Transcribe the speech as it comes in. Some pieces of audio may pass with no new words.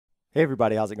Hey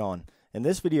everybody, how's it going? In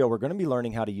this video, we're going to be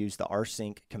learning how to use the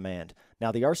rsync command.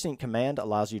 Now, the rsync command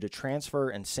allows you to transfer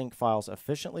and sync files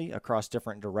efficiently across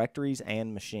different directories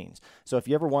and machines. So if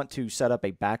you ever want to set up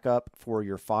a backup for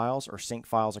your files or sync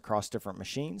files across different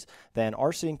machines, then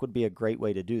rsync would be a great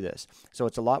way to do this. So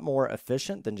it's a lot more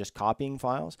efficient than just copying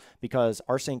files because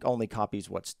rsync only copies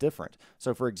what's different.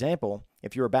 So for example,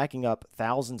 if you were backing up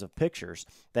thousands of pictures,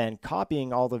 then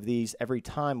copying all of these every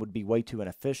time would be way too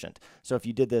inefficient. So if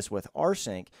you did this with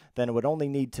rsync, then it would only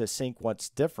need to sync what's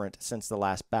different since the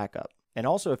last backup. And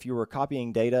also, if you were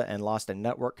copying data and lost a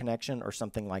network connection or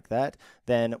something like that,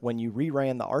 then when you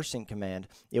reran the rsync command,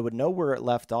 it would know where it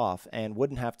left off and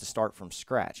wouldn't have to start from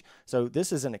scratch. So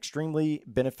this is an extremely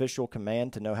beneficial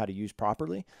command to know how to use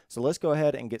properly. So let's go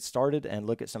ahead and get started and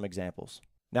look at some examples.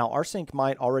 Now, rsync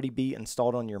might already be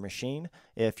installed on your machine.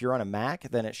 If you're on a Mac,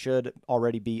 then it should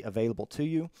already be available to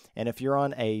you. And if you're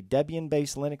on a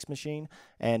Debian-based Linux machine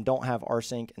and don't have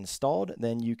rsync installed,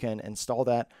 then you can install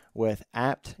that with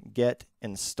apt-get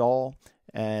install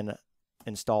and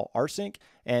install rsync.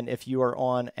 And if you are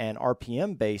on an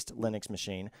RPM-based Linux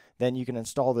machine, then you can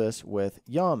install this with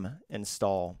yum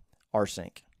install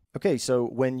rsync. Okay, so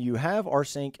when you have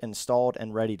rsync installed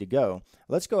and ready to go,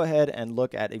 let's go ahead and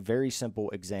look at a very simple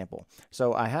example.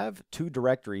 So I have two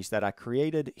directories that I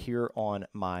created here on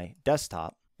my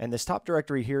desktop. And this top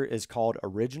directory here is called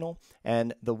original,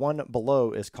 and the one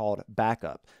below is called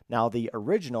backup. Now the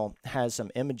original has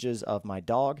some images of my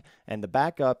dog, and the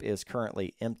backup is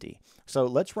currently empty. So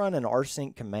let's run an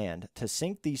rsync command to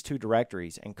sync these two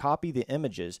directories and copy the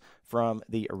images from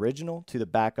the original to the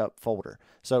backup folder.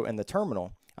 So in the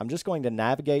terminal, I'm just going to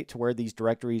navigate to where these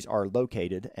directories are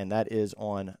located, and that is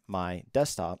on my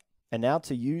desktop. And now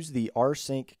to use the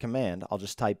rsync command, I'll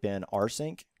just type in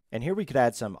rsync. And here we could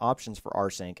add some options for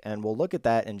rsync, and we'll look at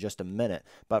that in just a minute.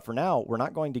 But for now, we're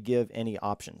not going to give any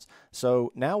options.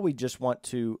 So now we just want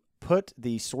to put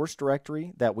the source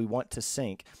directory that we want to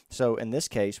sync. So in this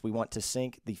case, we want to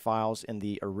sync the files in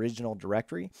the original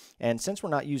directory. And since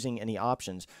we're not using any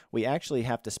options, we actually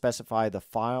have to specify the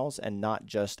files and not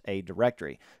just a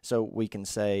directory. So we can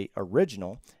say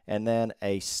original and then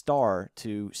a star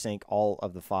to sync all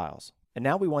of the files. And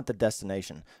now we want the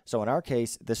destination. So in our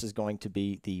case, this is going to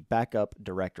be the backup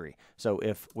directory. So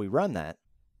if we run that,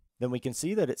 then we can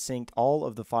see that it synced all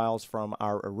of the files from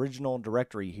our original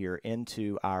directory here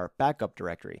into our backup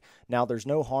directory. Now there's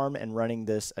no harm in running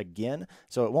this again,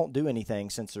 so it won't do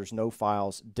anything since there's no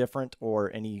files different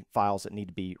or any files that need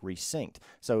to be resynced.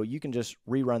 So you can just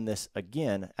rerun this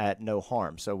again at no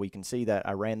harm. So we can see that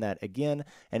I ran that again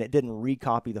and it didn't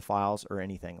recopy the files or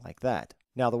anything like that.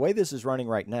 Now, the way this is running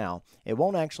right now, it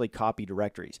won't actually copy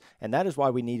directories, and that is why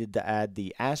we needed to add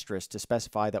the asterisk to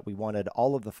specify that we wanted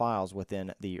all of the files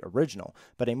within the original.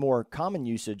 But a more common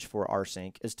usage for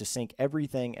rsync is to sync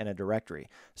everything in a directory.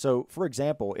 So, for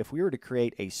example, if we were to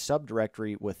create a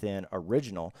subdirectory within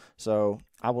original, so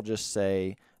I will just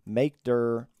say make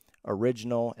dir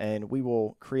original, and we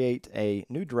will create a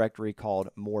new directory called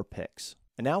more pics.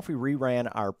 And now if we reran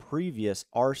our previous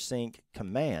rsync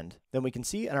command, then we can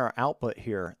see in our output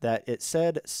here that it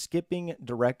said skipping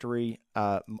directory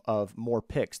of more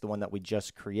pics, the one that we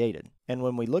just created. And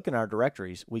when we look in our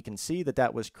directories, we can see that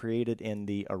that was created in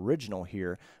the original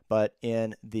here, but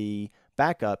in the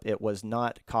backup, it was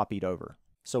not copied over.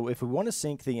 So if we want to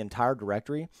sync the entire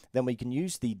directory, then we can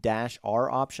use the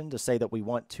 -r option to say that we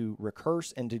want to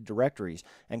recurse into directories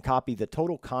and copy the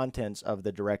total contents of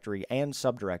the directory and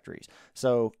subdirectories.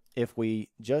 So if we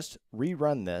just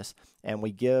rerun this and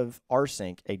we give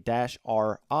rsync a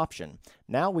 -r option,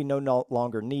 now we no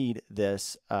longer need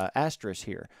this asterisk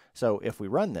here. So if we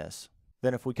run this,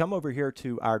 then if we come over here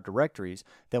to our directories,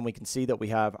 then we can see that we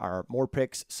have our more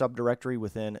pics subdirectory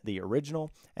within the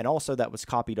original, and also that was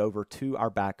copied over to our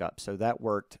backup. So that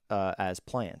worked as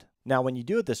planned. Now, when you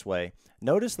do it this way,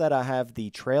 notice that I have the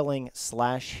trailing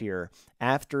slash here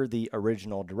after the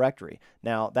original directory.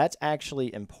 Now, that's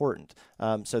actually important.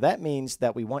 So that means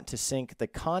that we want to sync the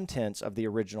contents of the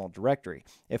original directory.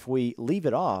 If we leave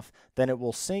it off, then it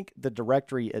will sync the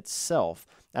directory itself.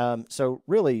 So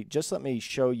really, just let me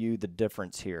show you the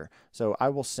difference here. So I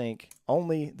will sync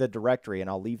only the directory, and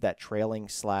I'll leave that trailing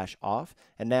slash off.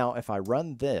 And now if I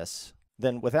run this,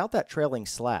 then without that trailing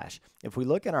slash, if we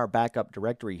look in our backup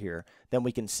directory here, then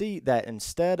we can see that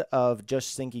instead of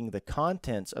just syncing the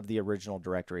contents of the original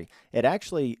directory, it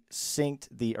actually synced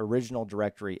the original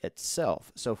directory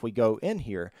itself. So if we go in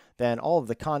here, then all of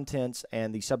the contents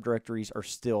and the subdirectories are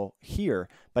still here,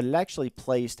 but it actually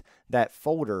placed that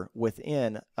folder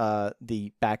within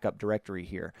the backup directory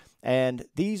here. And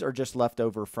these are just left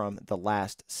over from the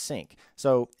last sync.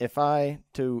 So if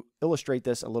to illustrate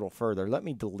this a little further, let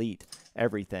me delete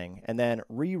everything and then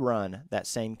rerun that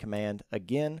same command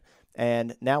again.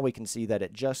 And now we can see that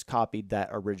it just copied that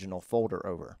original folder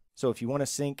over. So if you want to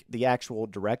sync the actual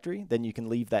directory, then you can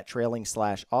leave that trailing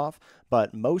slash off.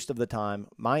 But most of the time,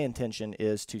 my intention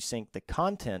is to sync the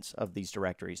contents of these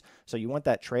directories. So you want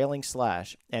that trailing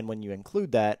slash, and when you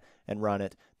include that and run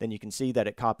it, then you can see that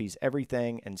it copies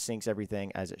everything and syncs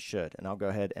everything as it should. And I'll go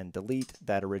ahead and delete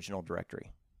that original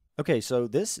directory. Okay, so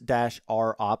this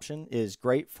 -R option is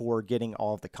great for getting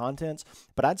all of the contents,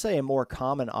 but I'd say a more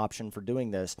common option for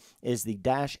doing this is the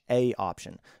 -A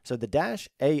option. So the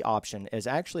 -A option is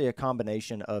actually a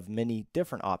combination of many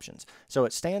different options. So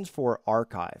it stands for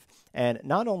archive, and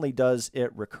not only does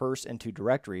it recurse into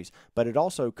directories, but it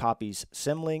also copies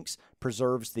symlinks,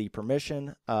 preserves the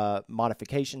permission,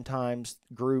 modification times,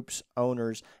 groups,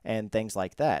 owners, and things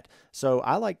like that. So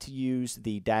I like to use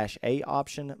the -A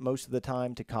option most of the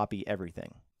time to copy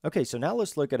everything. Okay, so now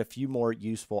let's look at a few more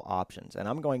useful options, and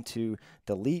I'm going to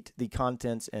delete the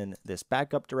contents in this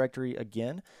backup directory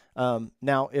again.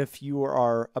 Now, if you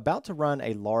are about to run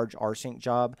a large rsync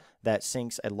job that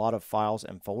syncs a lot of files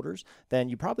and folders, then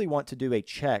you probably want to do a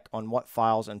check on what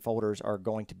files and folders are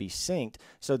going to be synced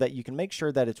so that you can make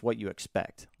sure that it's what you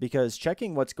expect. Because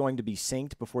checking what's going to be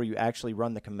synced before you actually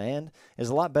run the command is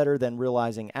a lot better than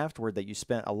realizing afterward that you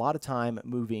spent a lot of time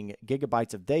moving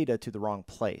gigabytes of data to the wrong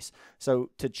place. So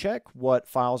to check what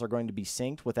files are going to be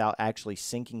synced without actually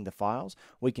syncing the files,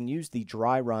 we can use the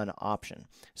dry run option.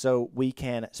 So we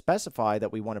can specify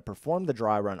that we want to perform the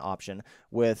dry run option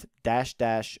with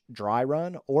 --dry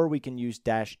run, or we can use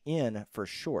 -n for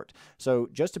short. So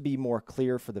just to be more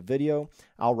clear for the video,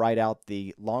 I'll write out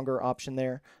the longer option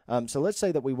there. So let's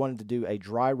say that we wanted to do a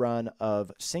dry run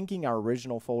of syncing our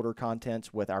original folder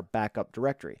contents with our backup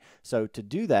directory. So to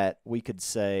do that, we could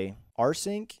say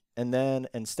rsync, and then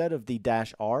instead of the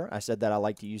 -R, I said that I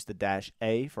like to use the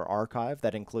 -A for archive.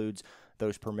 That includes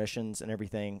those permissions and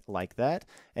everything like that.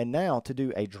 And now to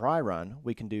do a dry run,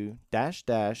 we can do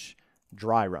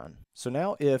 --dry run. So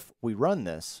now if we run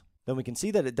this, then we can see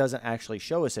that it doesn't actually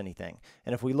show us anything.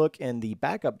 And if we look in the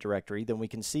backup directory, then we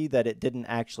can see that it didn't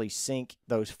actually sync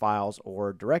those files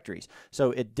or directories. So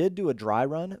it did do a dry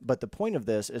run, but the point of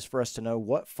this is for us to know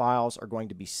what files are going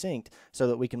to be synced so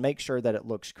that we can make sure that it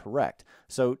looks correct.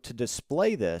 So to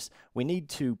display this, we need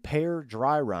to pair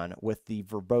dry run with the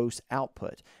verbose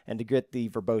output. And to get the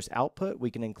verbose output, we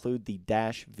can include the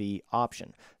 -V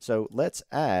option. So let's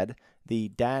add the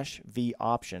 -V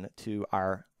option to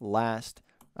our last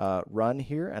run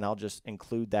here, and I'll just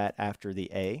include that after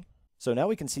the A. So now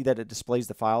we can see that it displays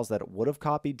the files that it would have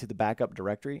copied to the backup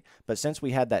directory, but since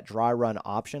we had that dry run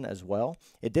option as well,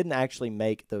 it didn't actually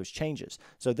make those changes.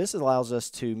 So this allows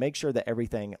us to make sure that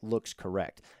everything looks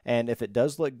correct. And if it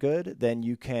does look good, then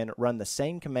you can run the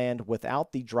same command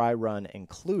without the dry run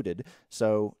included.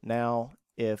 So now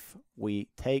if we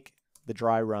take the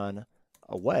dry run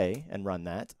away and run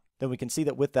that, then we can see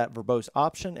that with that verbose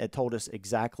option, it told us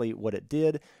exactly what it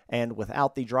did, and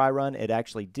without the dry run, it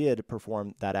actually did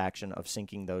perform that action of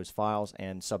syncing those files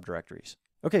and subdirectories.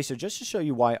 Okay, so just to show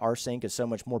you why rsync is so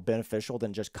much more beneficial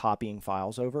than just copying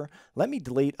files over, let me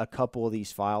delete a couple of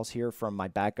these files here from my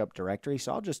backup directory.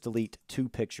 So I'll just delete 2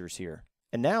 pictures here.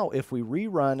 And now if we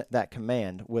rerun that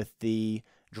command with the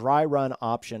dry run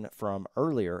option from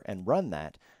earlier and run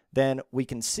that, then we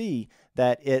can see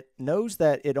that it knows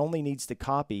that it only needs to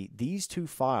copy these 2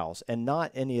 files and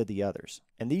not any of the others.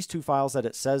 And these 2 files that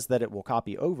it says that it will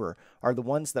copy over are the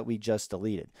ones that we just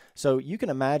deleted. So you can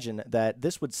imagine that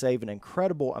this would save an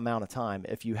incredible amount of time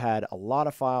if you had a lot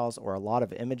of files or a lot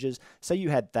of images. Say you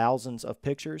had thousands of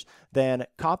pictures, then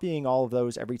copying all of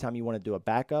those every time you want to do a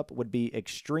backup would be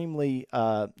extremely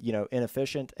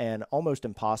inefficient and almost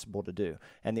impossible to do.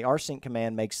 And the rsync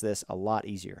command makes this a lot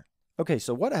easier. Okay,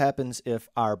 so what happens if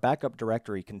our backup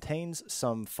directory contains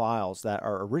some files that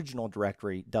our original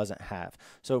directory doesn't have?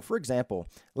 So for example,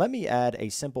 let me add a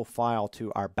simple file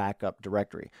to our backup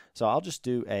directory. So I'll just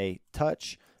do a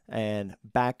touch and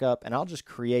backup, and I'll just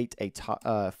create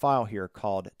a file here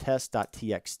called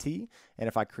test.txt. And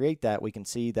if I create that, we can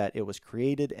see that it was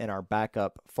created in our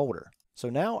backup folder. So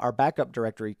now our backup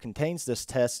directory contains this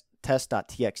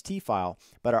test.txt file,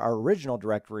 but our original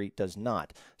directory does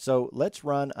not. So let's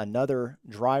run another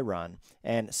dry run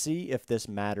and see if this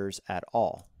matters at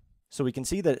all. So we can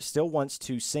see that it still wants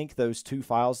to sync those two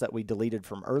files that we deleted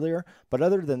from earlier, but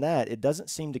other than that, it doesn't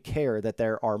seem to care that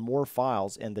there are more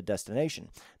files in the destination.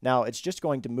 Now, it's just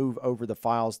going to move over the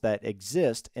files that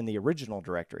exist in the original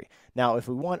directory. Now, if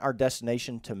we want our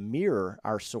destination to mirror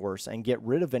our source and get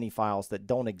rid of any files that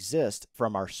don't exist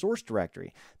from our source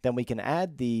directory, then we can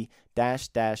add the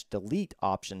 --delete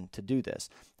option to do this.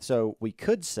 So we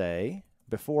could say,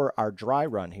 before our dry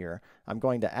run here, I'm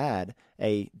going to add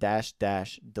a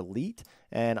 --delete,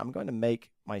 and I'm going to make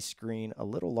my screen a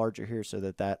little larger here so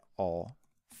that that all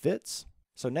fits.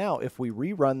 So now if we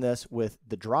rerun this with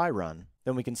the dry run,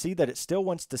 then we can see that it still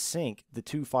wants to sync the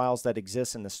two files that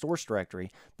exist in the source directory,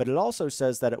 but it also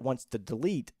says that it wants to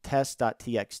delete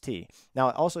test.txt. Now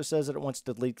it also says that it wants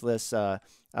to delete this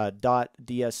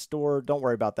 .dsstore. Don't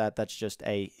worry about that. That's just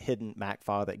a hidden Mac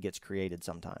file that gets created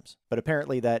sometimes. But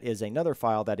apparently that is another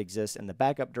file that exists in the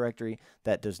backup directory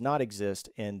that does not exist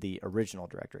in the original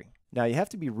directory. Now you have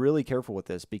to be really careful with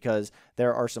this because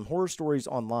there are some horror stories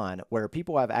online where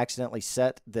people have accidentally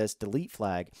set this delete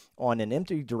flag on an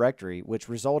empty directory, which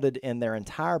resulted in their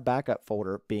entire backup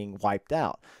folder being wiped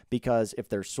out. Because if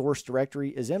their source directory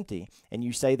is empty and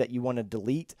you say that you want to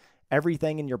delete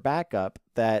everything in your backup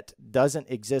that doesn't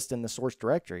exist in the source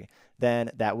directory,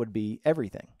 then that would be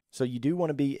everything. So you do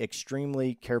want to be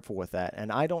extremely careful with that, and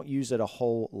I don't use it a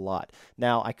whole lot.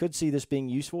 Now, I could see this being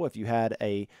useful if you had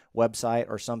a website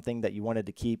or something that you wanted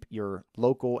to keep your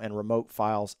local and remote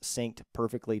files synced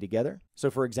perfectly together. So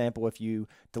for example, if you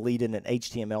deleted an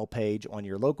HTML page on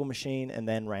your local machine and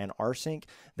then ran rsync,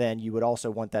 then you would also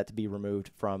want that to be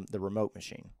removed from the remote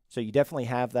machine. So you definitely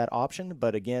have that option,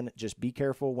 but again, just be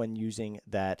careful when using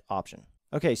that option.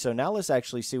 Okay, so now let's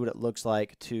actually see what it looks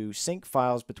like to sync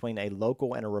files between a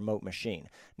local and a remote machine.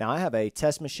 Now I have a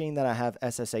test machine that I have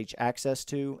SSH access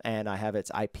to, and I have its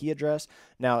IP address.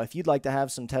 Now if you'd like to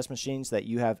have some test machines that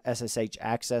you have SSH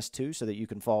access to so that you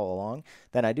can follow along,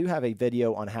 then I do have a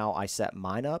video on how I set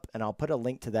mine up, and I'll put a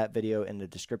link to that video in the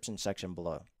description section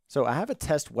below. So I have a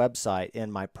test website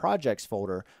in my projects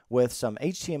folder with some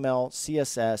HTML,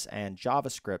 CSS, and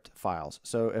JavaScript files.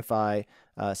 So if I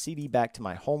cd back to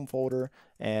my home folder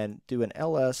and do an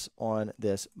ls on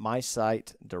this my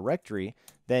site directory,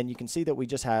 then you can see that we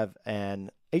just have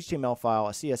an HTML file,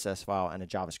 a CSS file, and a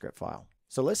JavaScript file.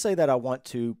 So let's say that I want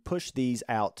to push these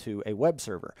out to a web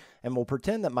server, and we'll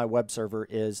pretend that my web server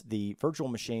is the virtual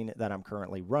machine that I'm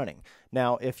currently running.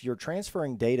 Now, if you're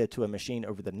transferring data to a machine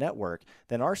over the network,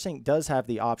 then rsync does have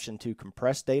the option to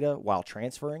compress data while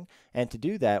transferring, and to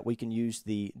do that, we can use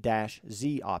the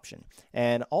 -z option.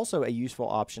 And also a useful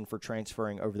option for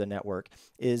transferring over the network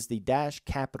is the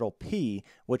 -P,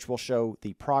 which will show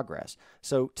the progress.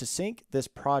 So to sync this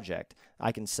project,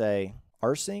 I can say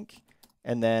rsync,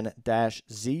 and then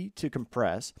 -z to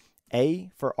compress,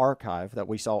 A for archive that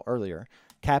we saw earlier,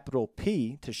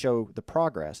 P to show the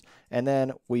progress, and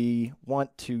then we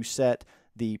want to set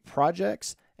the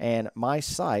projects and my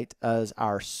site as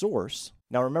our source.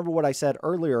 Now remember what I said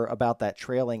earlier about that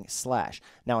trailing slash.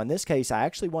 Now in this case, I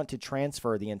actually want to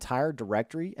transfer the entire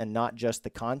directory and not just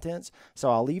the contents, so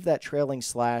I'll leave that trailing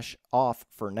slash off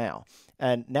for now.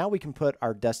 And now we can put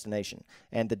our destination,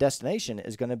 and the destination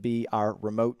is going to be our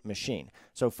remote machine.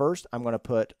 So first I'm going to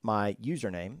put my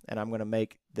username, and I'm going to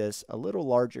make this a little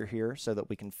larger here so that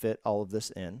we can fit all of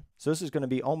this in. So this is going to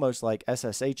be almost like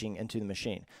SSHing into the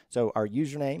machine. So our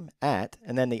username @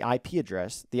 and then the IP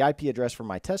address. The IP address for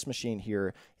my test machine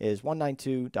here is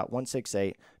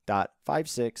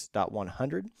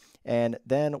 192.168.56.100, and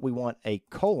then we want a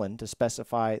colon to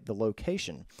specify the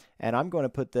location, and I'm going to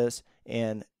put this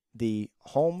in the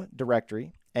home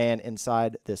directory and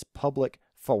inside this public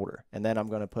folder, and then I'm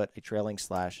going to put a trailing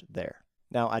slash there.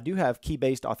 Now I do have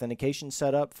key-based authentication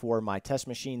set up for my test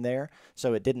machine there,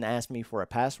 so it didn't ask me for a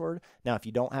password. Now if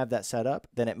you don't have that set up,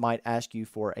 then it might ask you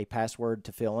for a password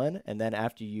to fill in, and then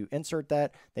after you insert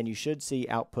that, then you should see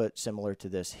output similar to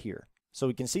this here. So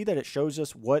we can see that it shows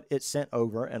us what it sent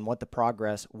over and what the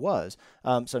progress was.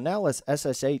 So now let's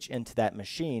SSH into that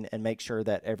machine and make sure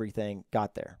that everything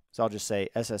got there. So I'll just say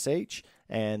SSH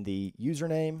and the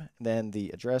username, then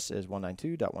the address is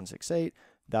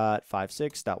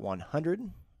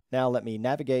 192.168.56.100. Now let me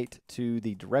navigate to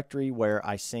the directory where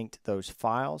I synced those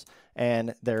files,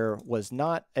 and there was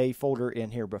not a folder in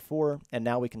here before, and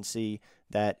now we can see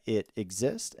that it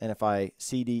exists. And if I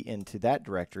cd into that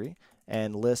directory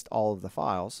and list all of the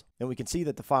files, then we can see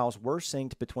that the files were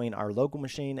synced between our local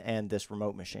machine and this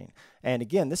remote machine. And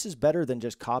again, this is better than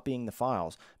just copying the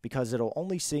files because it'll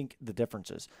only sync the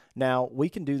differences. Now, we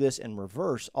can do this in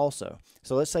reverse also.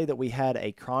 So let's say that we had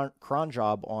a cron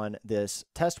job on this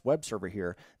test web server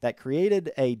here that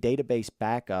created a database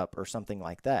backup or something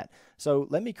like that. So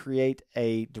let me create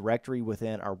a directory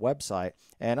within our website,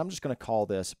 and I'm just going to call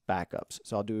this backups.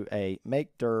 So I'll do a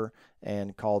make dir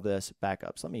and call this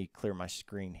backups. Let me clear my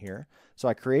screen here. So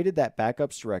I created that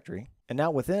backups directory, and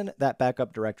now within that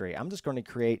backup directory, I'm just going to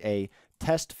create a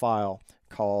test file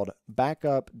called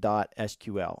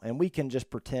backup.sql, and we can just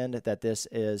pretend that this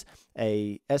is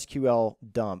a SQL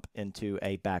dump into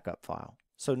a backup file.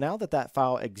 So now that that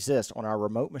file exists on our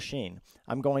remote machine,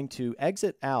 I'm going to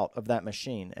exit out of that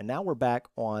machine, and now we're back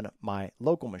on my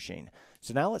local machine.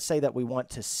 So now let's say that we want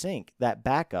to sync that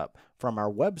backup from our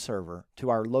web server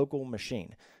to our local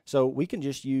machine. So we can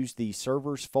just use the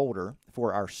servers folder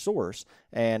for our source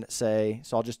and say,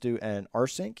 so I'll just do an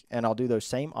rsync, and I'll do those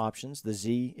same options. The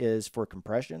Z is for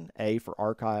compression, A for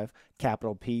archive,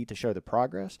 capital P to show the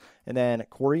progress, and then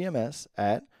core EMS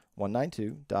at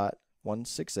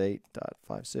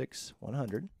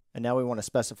 192.168.56.100. And now we want to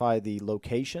specify the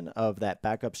location of that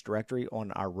backups directory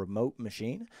on our remote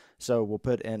machine. So we'll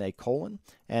put in a colon,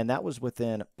 and that was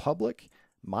within public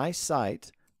my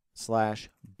site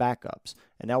 /backups.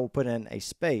 And now we'll put in a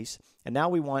space, and now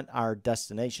we want our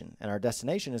destination, and our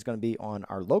destination is going to be on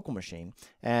our local machine.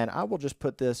 And I will just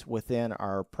put this within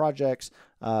our projects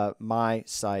my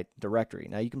site directory.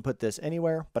 Now you can put this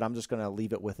anywhere, but I'm just going to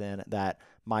leave it within that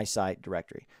my site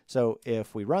directory. So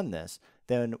if we run this,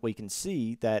 then we can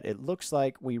see that it looks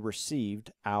like we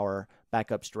received our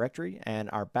backups directory and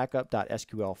our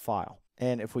backup.sql file.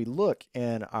 And if we look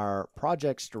in our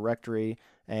projects directory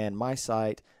and my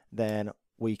site, then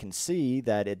we can see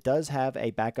that it does have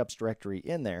a backups directory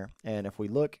in there. And if we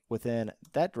look within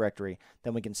that directory,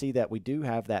 then we can see that we do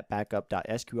have that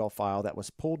backup.sql file that was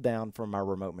pulled down from our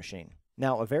remote machine.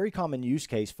 Now, a very common use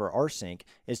case for rsync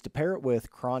is to pair it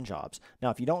with cron jobs. Now,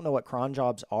 if you don't know what cron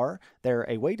jobs are, they're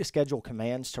a way to schedule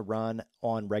commands to run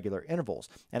on regular intervals.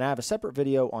 And I have a separate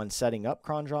video on setting up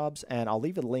cron jobs, and I'll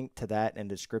leave a link to that in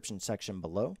the description section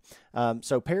below.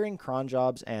 So pairing cron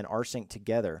jobs and rsync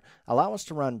together allow us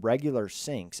to run regular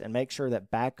syncs and make sure that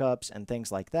backups and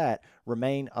things like that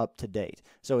remain up to date.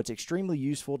 So it's extremely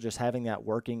useful just having that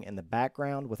working in the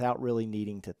background without really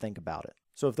needing to think about it.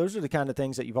 So if those are the kind of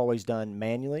things that you've always done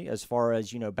manually, as far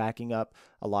as, backing up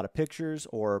a lot of pictures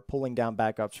or pulling down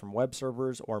backups from web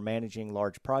servers or managing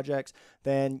large projects,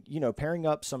 then, pairing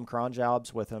up some cron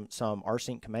jobs with some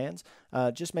rsync commands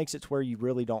just makes it to where you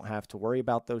really don't have to worry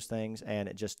about those things, and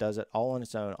it just does it all on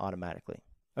its own automatically.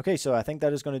 Okay, so I think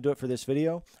that is going to do it for this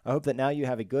video. I hope that now you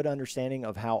have a good understanding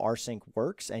of how rsync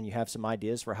works and you have some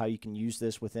ideas for how you can use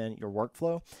this within your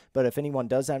workflow. But if anyone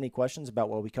does have any questions about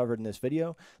what we covered in this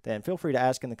video, then feel free to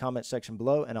ask in the comment section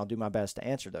below, and I'll do my best to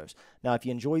answer those. Now, if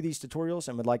you enjoy these tutorials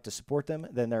and would like to support them,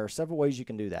 then there are several ways you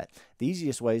can do that. The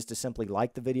easiest way is to simply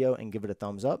like the video and give it a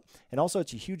thumbs up. And also,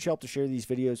 it's a huge help to share these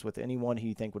videos with anyone who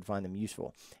you think would find them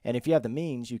useful. And if you have the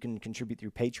means, you can contribute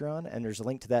through Patreon, and there's a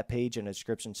link to that page in the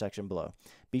description section below.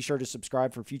 Be sure to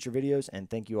subscribe for future videos, and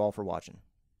thank you all for watching.